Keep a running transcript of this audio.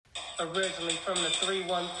Originally from the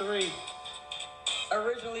 313.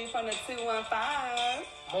 Originally from the 215.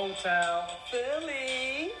 Motown.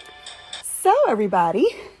 Philly. So, everybody,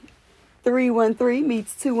 313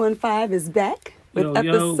 meets 215 is back with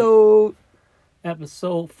episode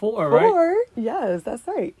 4, right? Yes, that's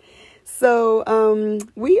right. So,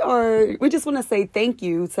 we just want to say thank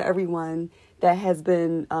you to everyone that has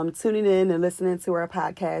been tuning in and listening to our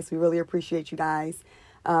podcast. We really appreciate you guys.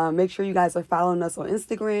 Make sure you guys are following us on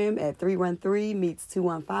Instagram at 313 meets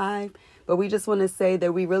 215. But we just want to say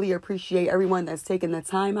that we really appreciate everyone that's taking the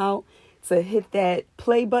time out to hit that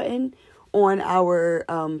play button on our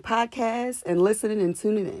podcast and listening and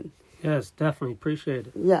tuning in. Yes, definitely appreciate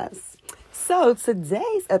it. Yes. So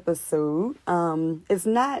today's episode is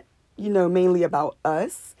not, mainly about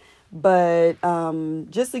us, but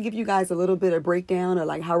just to give you guys a little bit of breakdown of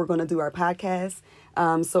like how we're going to do our podcast.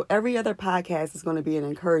 So every other podcast is going to be an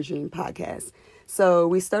encouraging podcast. So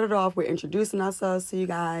we started off with introducing ourselves to you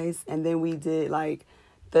guys, and then we did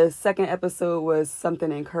the second episode was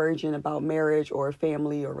something encouraging about marriage or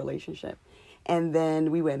family or relationship. And then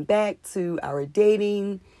we went back to our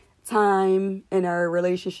dating time in our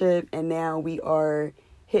relationship, and now we are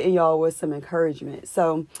hitting y'all with some encouragement.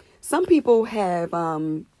 So some people have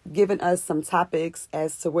given us some topics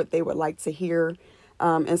as to what they would like to hear.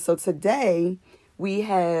 And so today we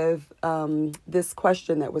have this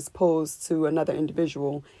question that was posed to another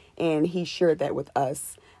individual, and he shared that with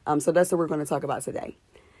us. So that's what we're going to talk about today.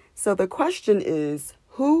 So the question is,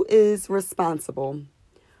 who is responsible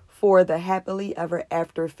for the happily ever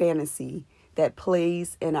after fantasy that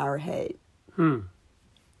plays in our head?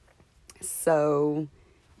 So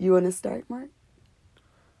you want to start, Mark?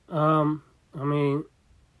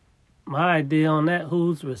 My idea on that,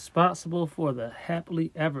 who's responsible for the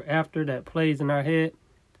happily ever after that plays in our head?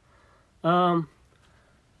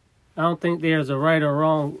 I don't think there's a right or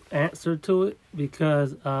wrong answer to it,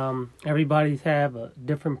 because everybody's have a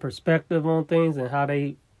different perspective on things and how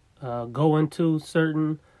they go into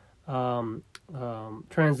certain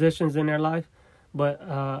transitions in their life. But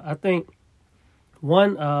I think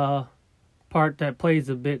one part that plays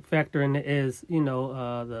a big factor in it is,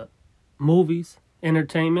 the movies,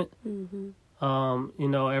 entertainment.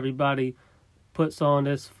 Everybody puts on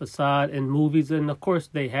this facade in movies, and of course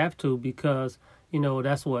they have to, because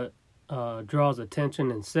that's what draws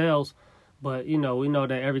attention and sells. But we know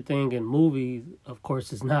that everything in movies, of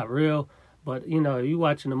course, is not real. But you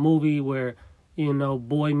watching a movie where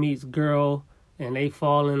boy meets girl and they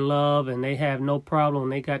fall in love and they have no problem,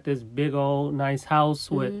 they got this big old nice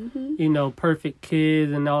house with perfect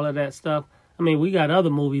kids and all of that stuff. I mean, we got other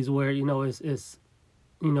movies where it's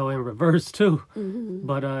in reverse too.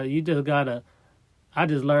 But you just gotta, I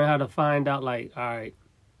just learned how to find out, all right,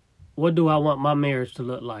 what do I want my marriage to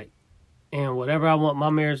look like? And whatever I want my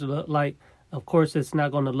marriage to look like, of course it's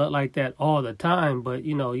not going to look like that all the time, but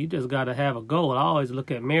you just got to have a goal. I always look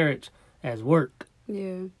at marriage as work.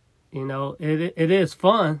 Yeah. It is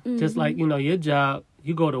fun, just like your job.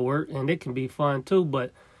 You go to work and it can be fun too,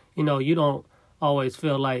 but you don't always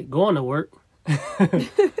feel like going to work.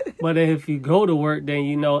 But if you go to work, then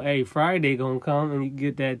hey, Friday gonna come and you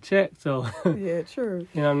get that check. So yeah, true.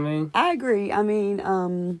 You know what I mean? I agree. I mean,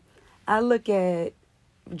 I look at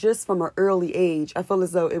just from an early age, I feel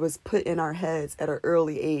as though it was put in our heads at an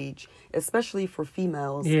early age, especially for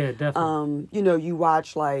females. Yeah, definitely. You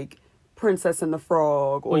watch Princess and the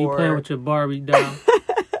Frog, or you playing with your Barbie doll.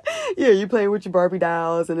 Yeah, you playing with your Barbie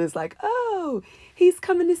dolls, and it's like, oh, he's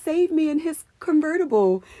coming to save me in his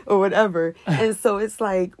convertible or whatever. And so it's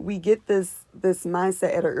like we get this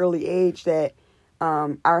mindset at an early age that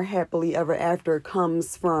our happily ever after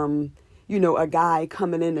comes from, a guy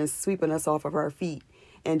coming in and sweeping us off of our feet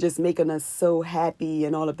and just making us so happy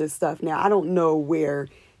and all of this stuff. Now, I don't know where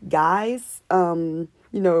guys,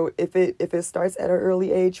 if it starts at an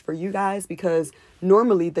early age for you guys, because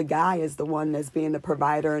normally the guy is the one that's being the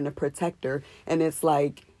provider and the protector, and it's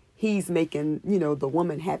like he's making, the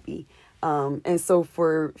woman happy. And so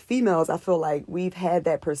for females, I feel like we've had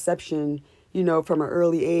that perception, from an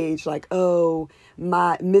early age, like, oh,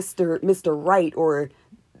 my Mr. Right, or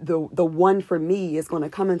the one for me is going to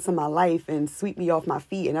come into my life and sweep me off my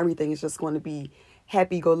feet, and everything is just going to be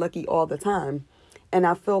happy-go-lucky all the time. And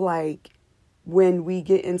I feel like when we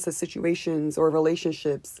get into situations or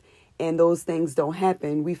relationships and those things don't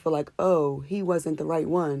happen, we feel like, oh, he wasn't the right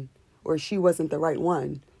one, or she wasn't the right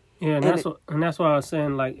one. Yeah, and that's why I was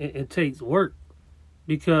saying, it takes work,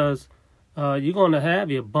 because you're going to have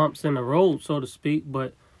your bumps in the road, so to speak.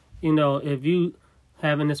 But, if you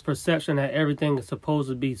having this perception that everything is supposed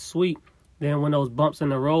to be sweet, then when those bumps in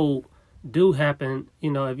the road do happen,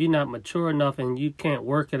 if you're not mature enough and you can't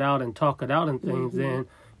work it out and talk it out and things, then,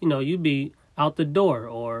 you be out the door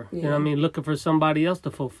or, looking for somebody else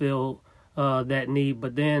to fulfill that need.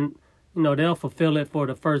 But then, they'll fulfill it for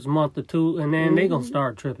the first month or two and then they going to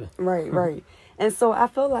start tripping. Right. And so I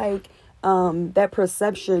feel like that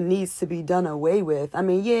perception needs to be done away with. I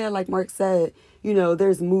mean, yeah, like Mark said,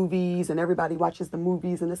 there's movies and everybody watches the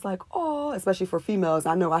movies and it's like, oh, especially for females,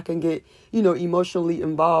 I know I can get, emotionally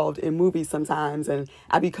involved in movies sometimes and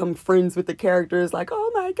I become friends with the characters like,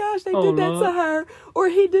 oh my gosh, they did that to her or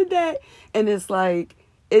he did that. And it's like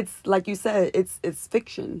you said, it's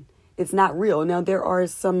fiction. It's not real. Now, there are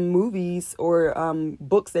some movies or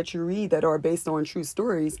books that you read that are based on true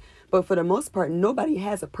stories, but for the most part, nobody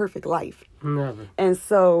has a perfect life. Never. And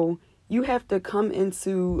so you have to come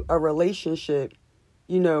into a relationship,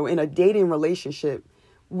 in a dating relationship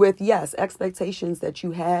with, yes, expectations that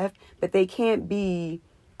you have, but they can't be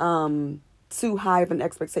too high of an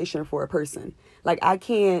expectation for a person. Like, I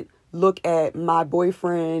can't look at my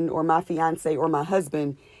boyfriend or my fiance or my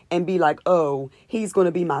husband and be like, oh, he's going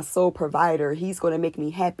to be my sole provider. He's going to make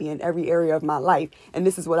me happy in every area of my life. And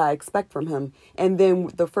this is what I expect from him. And then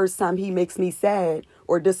the first time he makes me sad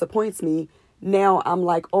or disappoints me, now I'm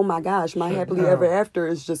like, oh my gosh, my happily ever after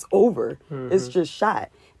is just over. It's just shot.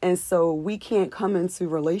 And so we can't come into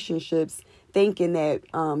relationships thinking that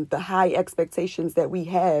the high expectations that we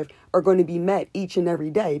have are going to be met each and every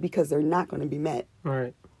day, because they're not going to be met.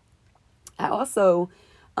 Right. I also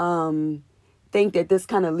think that this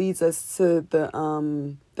kind of leads us to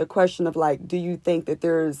the question of, like, do you think that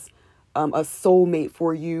there's a soulmate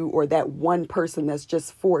for you, or that one person that's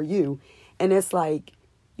just for you? And it's like,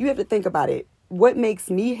 you have to think about it. What makes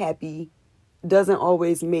me happy doesn't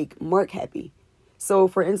always make Mark happy. So,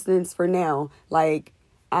 for instance, for now, like,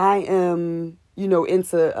 I am,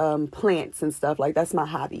 into plants and stuff. Like, that's my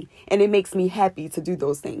hobby. And it makes me happy to do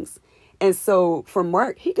those things. And so for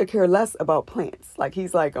Mark, he could care less about plants. Like,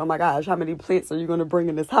 he's like, oh my gosh, how many plants are you going to bring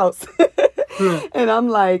in this house? And I'm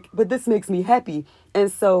like, but this makes me happy.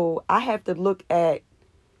 And so I have to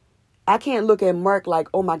I can't look at Mark like,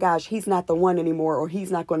 oh my gosh, he's not the one anymore, or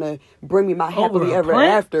he's not going to bring me my happily ever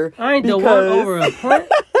after. I ain't the one over a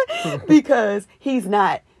plant. Because he's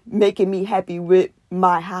not making me happy with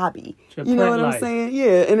my hobby. You know what I'm saying?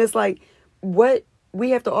 Yeah. And it's like,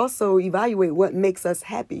 we have to also evaluate what makes us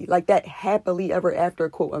happy, like that happily ever after,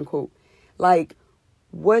 quote unquote. Like,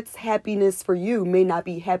 what's happiness for you may not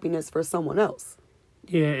be happiness for someone else.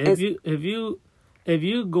 Yeah, if you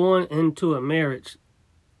going into a marriage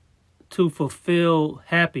to fulfill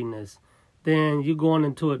happiness, then you're going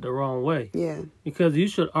into it the wrong way. Yeah. Because you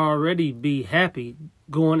should already be happy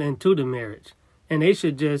going into the marriage, and they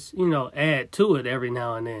should just add to it every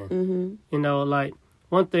now and then. Mm-hmm. Like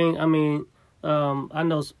one thing. I mean. I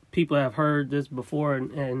know people have heard this before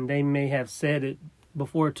and they may have said it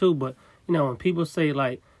before too, but, when people say,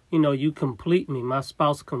 like, you complete me, my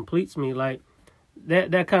spouse completes me, like,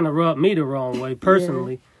 that kind of rubbed me the wrong way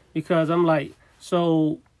personally, because I'm like,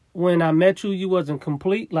 so when I met you, you wasn't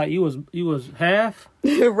complete, like, you was half?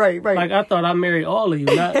 Right. Like, I thought I married all of you,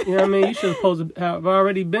 not, you know what I mean? You should supposed to have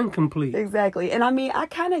already been complete. Exactly. And I mean, I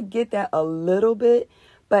kind of get that a little bit,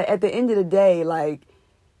 but at the end of the day, like,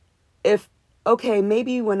 okay,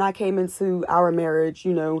 maybe when I came into our marriage,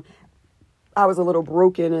 I was a little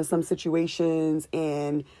broken in some situations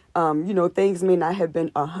and, things may not have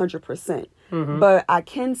been 100%. But I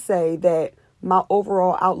can say that my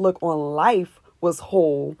overall outlook on life was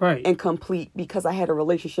whole and complete because I had a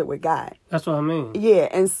relationship with God. That's what I mean. Yeah.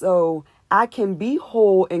 And so I can be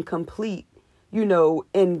whole and complete,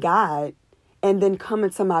 in God, and then come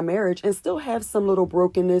into my marriage and still have some little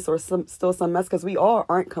brokenness or some mess, because we all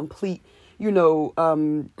aren't complete,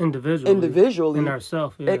 individually in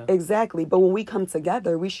ourselves. Yeah. Exactly. But when we come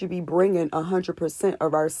together, we should be bringing 100%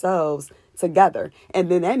 of ourselves together. And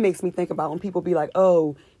then that makes me think about when people be like,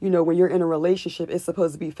 oh, when you're in a relationship, it's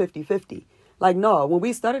supposed to be 50-50. Like, no, when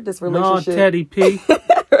we started this relationship. No, Teddy P.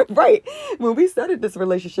 Right. When we started this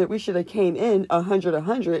relationship, we should have came in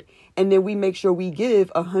 100, and then we make sure we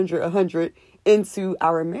give 100 into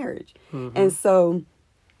our marriage. And so,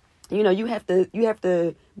 you have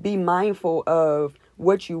to be mindful of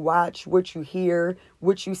what you watch, what you hear,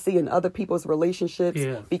 what you see in other people's relationships.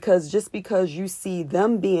 Yeah. Because just because you see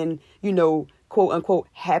them being, quote unquote,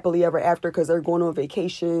 happily ever after because they're going on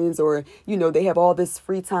vacations, or, they have all this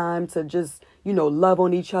free time to just, love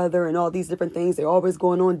on each other and all these different things. They're always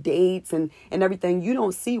going on dates and everything. You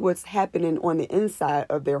don't see what's happening on the inside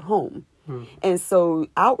of their home. And so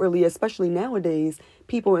outwardly, especially nowadays,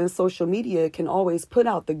 people in social media can always put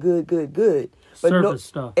out the good. Surface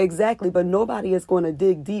stuff. Exactly, but nobody is going to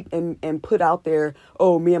dig deep and put out there,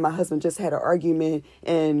 oh, me and my husband just had an argument,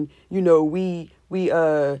 and we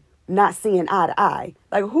not seeing eye to eye.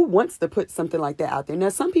 Like, who wants to put something like that out there? Now,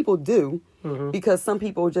 some people do, because some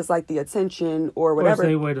people just like the attention or whatever. Or it's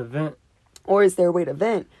their way to vent. Or it's their way to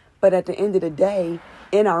vent. But at the end of the day,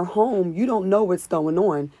 in our home, you don't know what's going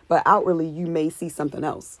on, but outwardly you may see something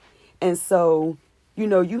else. And so,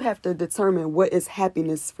 you have to determine what is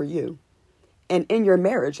happiness for you. And in your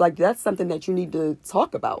marriage, like, that's something that you need to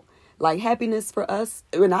talk about. Like, happiness for us,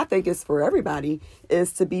 and I think it's for everybody,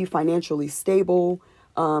 is to be financially stable,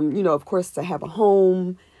 of course, to have a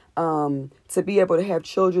home, to be able to have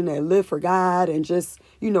children that live for God and just,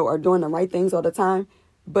 are doing the right things all the time.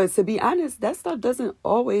 But to be honest, that stuff doesn't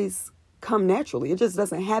always come naturally. It just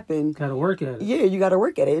doesn't happen. Got to work at it. Yeah, you got to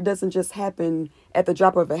work at it. It doesn't just happen at the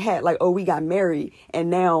drop of a hat. Like, oh, we got married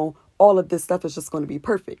and now all of this stuff is just going to be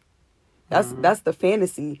perfect. That's the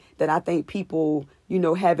fantasy that I think people,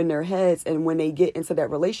 have in their heads. And when they get into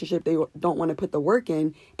that relationship, they don't want to put the work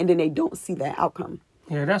in, and then they don't see that outcome.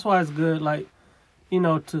 Yeah, that's why it's good, like,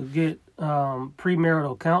 to get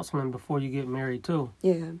premarital counseling before you get married too.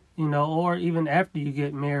 Yeah. Or even after you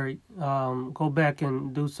get married, go back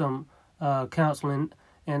and do some counseling.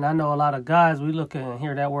 And I know a lot of guys, we look at and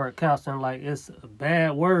hear that word counseling like it's a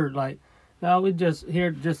bad word. Like, no, we just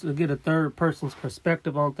here just to get a third person's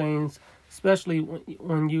perspective on things, especially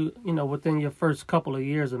when you, within your first couple of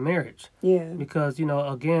years of marriage. Yeah. Because,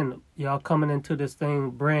 again, y'all coming into this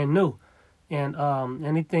thing brand new. And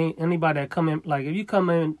anybody that come in, like if you come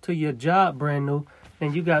into your job brand new,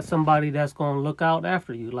 then you got somebody that's going to look out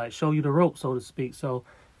after you, like show you the rope, so to speak. So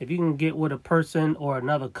if you can get with a person or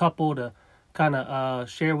another couple to kind of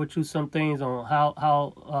share with you some things on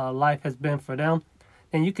how life has been for them,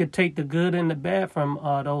 then you could take the good and the bad from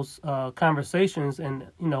those conversations and,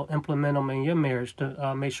 implement them in your marriage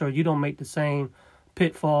to make sure you don't make the same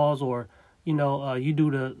pitfalls or you do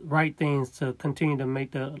the right things to continue to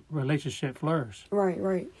make the relationship flourish.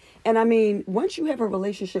 Right. And I mean, once you have a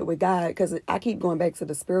relationship with God, because I keep going back to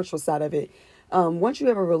the spiritual side of it, once you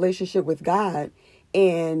have a relationship with God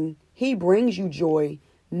and He brings you joy,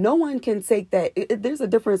 no one can take that. There's a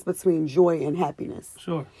difference between joy and happiness.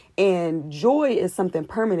 Sure. And joy is something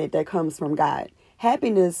permanent that comes from God.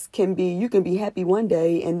 Happiness you can be happy one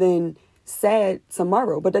day and then sad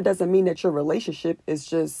tomorrow, but that doesn't mean that your relationship is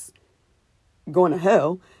just going to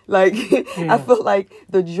hell. Like, I feel like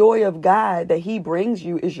the joy of God that He brings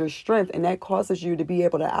you is your strength, and that causes you to be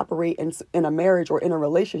able to operate in a marriage or in a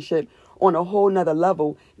relationship on a whole nother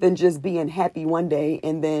level than just being happy one day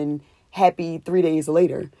and then happy 3 days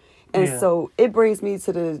later. And so it makes me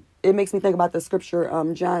think about the scripture,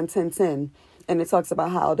 John 10:10, and it talks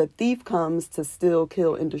about how the thief comes to steal,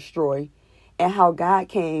 kill, and destroy, and how God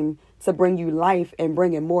came to bring you life and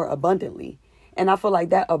bring it more abundantly. And I feel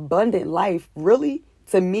like that abundant life really,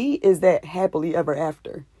 to me, is that happily ever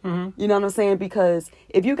after. Mm-hmm. You know what I'm saying? Because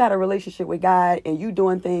if you got a relationship with God and you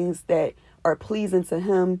doing things that are pleasing to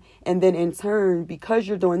Him, and then in turn, because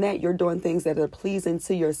you're doing that, you're doing things that are pleasing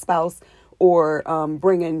to your spouse or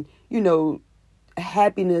bringing,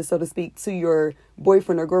 happiness, so to speak, to your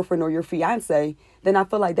boyfriend or girlfriend or your fiance, then I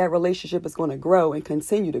feel like that relationship is going to grow and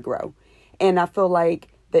continue to grow. And I feel like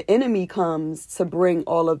the enemy comes to bring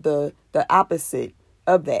all of the opposite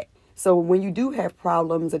of that. So when you do have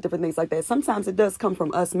problems and different things like that, sometimes it does come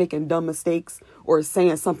from us making dumb mistakes or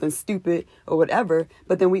saying something stupid or whatever.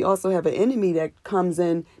 But then we also have an enemy that comes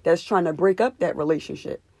in that's trying to break up that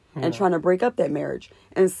relationship and trying to break up that marriage.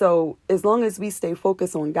 And so as long as we stay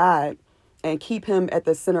focused on God and keep Him at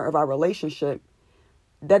the center of our relationship,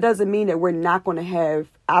 that doesn't mean that we're not going to have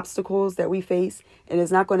obstacles that we face. And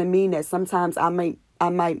it's not going to mean that sometimes I might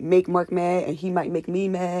make Mark mad and he might make me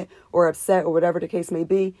mad or upset or whatever the case may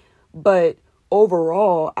be. But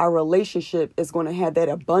overall, our relationship is going to have that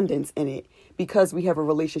abundance in it because we have a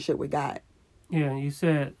relationship with God. Yeah, you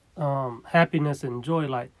said happiness and joy.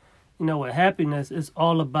 Like, with happiness, it's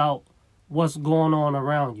all about what's going on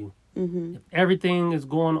around you. Mm-hmm. If everything is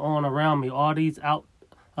going on around me, all these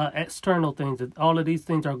external things, if all of these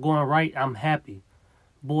things are going right, I'm happy.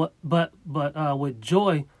 But with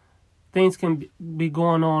joy, things can be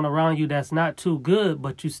going on around you that's not too good,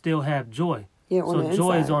 but you still have joy. Yeah, so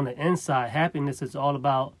joy is on the inside. Happiness is all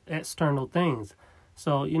about external things.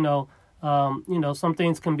 So, some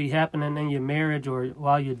things can be happening in your marriage or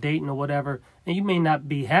while you're dating or whatever, and you may not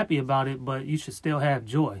be happy about it, but you should still have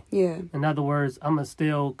joy. Yeah. In other words, I'm going to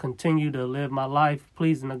still continue to live my life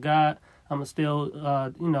pleasing to God. I'm going to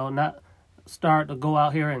still, not start to go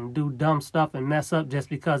out here and do dumb stuff and mess up just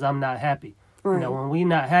because I'm not happy. Right. When we're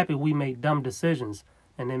not happy, we make dumb decisions.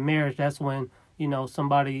 And in marriage, that's when,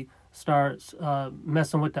 somebody starts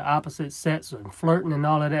messing with the opposite sex and flirting and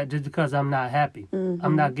all of that just because I'm not happy.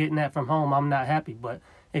 I'm not getting that from home. I'm not happy. But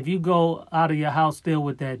if you go out of your house still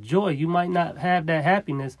with that joy, you might not have that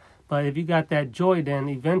happiness. But if you got that joy, then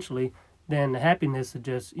eventually, then the happiness will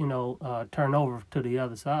just, turn over to the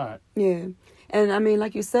other side. Yeah. And I mean,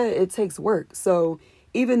 like you said, it takes work. So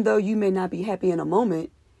even though you may not be happy in a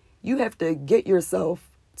moment, you have to get yourself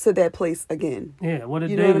to that place again. Yeah, what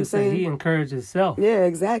did You know what I'm David say? saying? He encouraged himself. Yeah,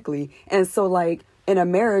 exactly. And so, like, in a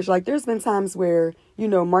marriage, like, there's been times where,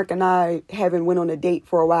 Mark and I haven't went on a date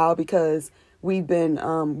for a while because we've been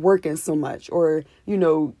working so much, or,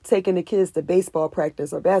 taking the kids to baseball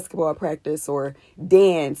practice or basketball practice or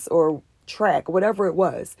dance or track, whatever it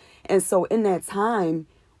was. And so in that time,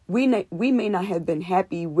 we may not have been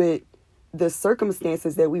happy with the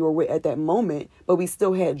circumstances that we were with at that moment, but we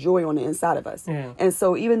still had joy on the inside of us. Yeah. And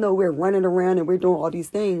so even though we're running around and we're doing all these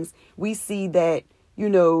things, we see that,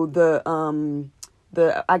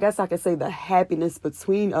 I guess I could say the happiness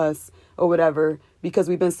between us or whatever, because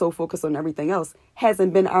we've been so focused on everything else,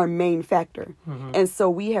 hasn't been our main factor. And so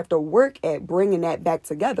we have to work at bringing that back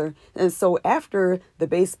together. And so after the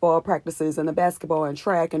baseball practices and the basketball and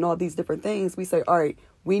track and all these different things, we say, all right,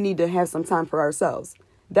 we need to have some time for ourselves.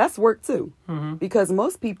 That's work too, because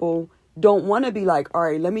most people don't want to be like, all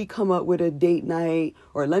right, let me come up with a date night,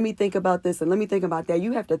 or let me think about this and let me think about that.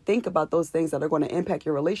 You have to think about those things that are going to impact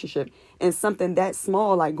your relationship, and something that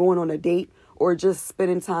small, like going on a date or just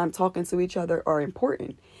spending time talking to each other, are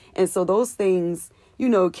important. And so those things,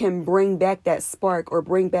 can bring back that spark or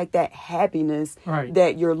bring back that happiness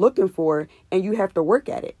that you're looking for, and you have to work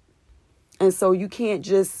at it. And so you can't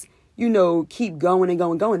just keep going and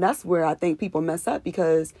going and going. That's where I think people mess up,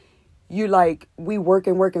 because you like, we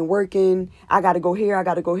working. I got to go here. I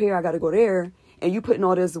got to go here. I got to go there. And you putting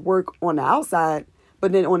all this work on the outside,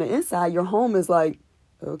 but then on the inside, your home is like,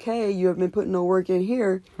 okay, you have been putting no work in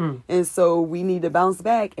here. And so we need to bounce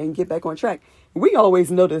back and get back on track. We always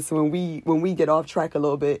notice when we get off track a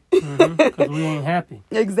little bit, because we ain't happy.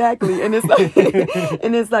 Exactly. And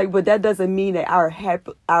it's like, but that doesn't mean that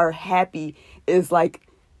our happy is like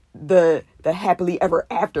the happily ever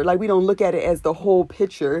after. Like, we don't look at it as the whole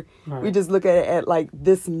picture. We just look at it at like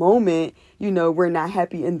this moment, we're not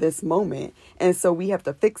happy in this moment. And so we have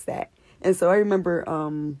to fix that. And so I remember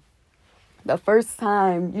the first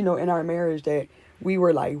time, in our marriage, that we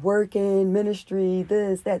were like working, ministry,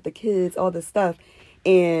 this, that, the kids, all this stuff.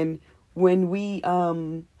 And when we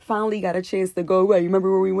finally got a chance to go away, you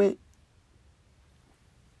remember where we went?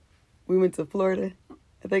 We went to Florida.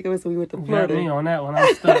 I think it was when we went to Florida. You got me on that one.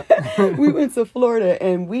 I'm stuck. We went to Florida,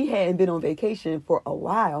 and we hadn't been on vacation for a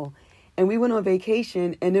while. And we went on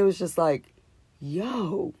vacation, and it was just like,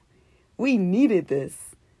 yo, we needed this.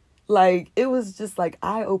 Like, it was just like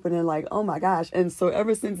eye-opening, like, oh my gosh. And so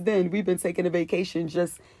ever since then, we've been taking a vacation,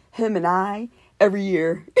 just him and I, every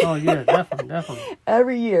year. Oh, yeah, definitely.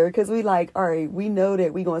 Every year, because we like, all right, we know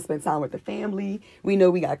that we're going to spend time with the family. We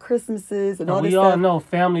know we got Christmases and all this stuff. We all know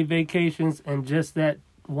family vacations and just that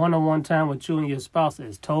one-on-one time with you and your spouse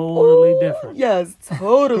is totally different. Yes,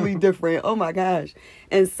 totally different. Oh my gosh.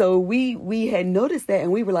 And so we had noticed that,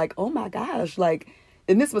 and we were like, oh my gosh, like,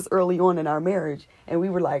 and this was early on in our marriage, and we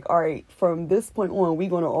were like, all right, from this point on, we're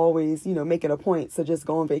going to always, make it a point to just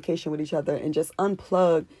go on vacation with each other and just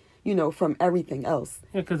unplug, from everything else.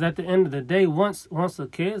 Yeah, because at the end of the day, once the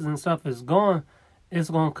kids and stuff is gone, it's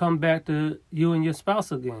going to come back to you and your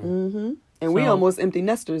spouse again. And we almost empty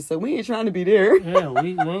nesters, so we ain't trying to be there. Yeah,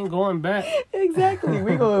 we ain't going back. Exactly.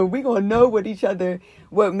 We gonna know what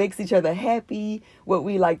makes each other happy, what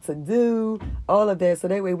we like to do, all of that, so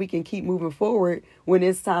that way we can keep moving forward when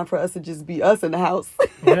it's time for us to just be us in the house.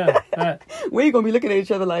 Yeah. That. We ain't gonna be looking at each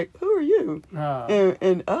other like, who are you?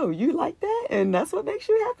 And oh, you like that? And that's what makes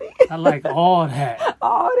you happy? I like all that.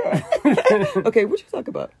 All that. Okay, what you talk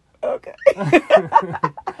about? Okay.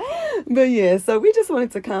 But yeah, so we just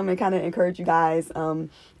wanted to come and kind of encourage you guys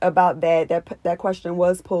about that question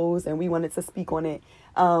was posed, and we wanted to speak on it.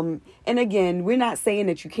 And again, we're not saying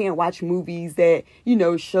that you can't watch movies that,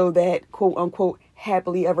 show that quote unquote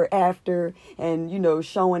happily ever after, and,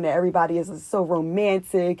 showing that everybody is so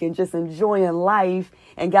romantic and just enjoying life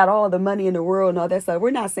and got all the money in the world and all that stuff.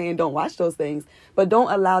 We're not saying don't watch those things, but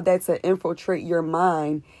don't allow that to infiltrate your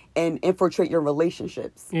mind and infiltrate your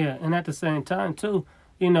relationships. Yeah, and at the same time, too,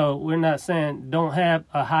 we're not saying don't have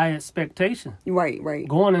a high expectation. Right.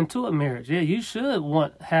 Going into a marriage, yeah, you should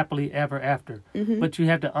want happily ever after. But you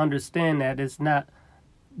have to understand that it's not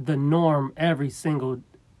the norm every single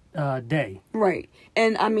day. Right.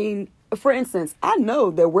 And I mean, for instance, I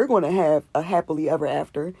know that we're going to have a happily ever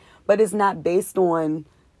after, but it's not based on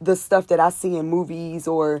the stuff that I see in movies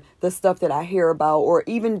or the stuff that I hear about, or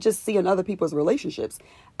even just seeing other people's relationships.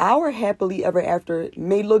 Our happily ever after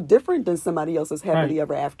may look different than somebody else's happily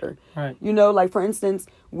ever after. Right. You know, like for instance,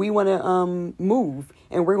 we want to move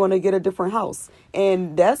and we're going to get a different house,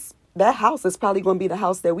 and that house is probably going to be the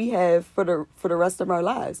house that we have for the rest of our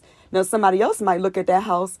lives. Now, somebody else might look at that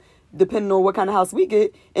house, depending on what kind of house we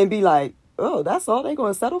get, and be like, oh, that's all they're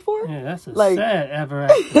going to settle for? Yeah, that's a sad ever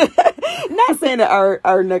after. Not saying that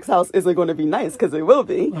our next house isn't going to be nice, because it will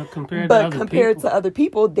be. Well, compared to other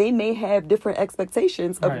people, they may have different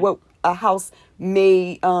expectations of what a house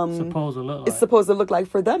may is supposed to look like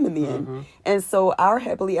for them in the end. And so our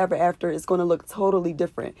happily ever after is going to look totally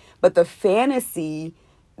different. But the fantasy,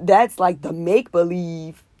 that's like the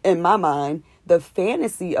make-believe in my mind. The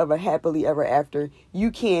fantasy of a happily ever after,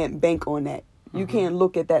 you can't bank on that. You can't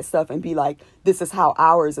look at that stuff and be like, this is how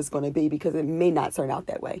ours is going to be, because it may not turn out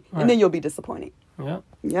that way. And then you'll be disappointed.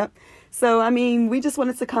 Yep. So, I mean, we just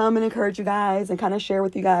wanted to come and encourage you guys and kind of share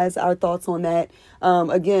with you guys our thoughts on that.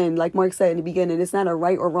 Again, like Mark said in the beginning, it's not a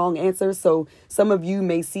right or wrong answer. So some of you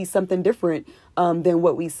may see something different than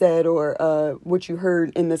what we said or what you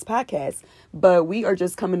heard in this podcast. But we are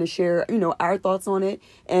just coming to share, our thoughts on it,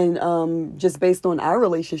 and just based on our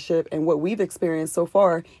relationship and what we've experienced so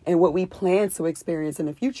far and what we plan to experience in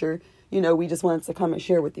the future. We just wanted to come and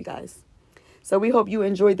share with you guys. So we hope you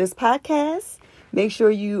enjoyed this podcast. Make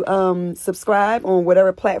sure you subscribe on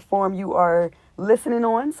whatever platform you are listening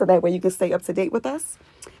on, so that way you can stay up to date with us.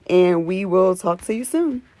 And we will talk to you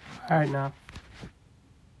soon. All right, now.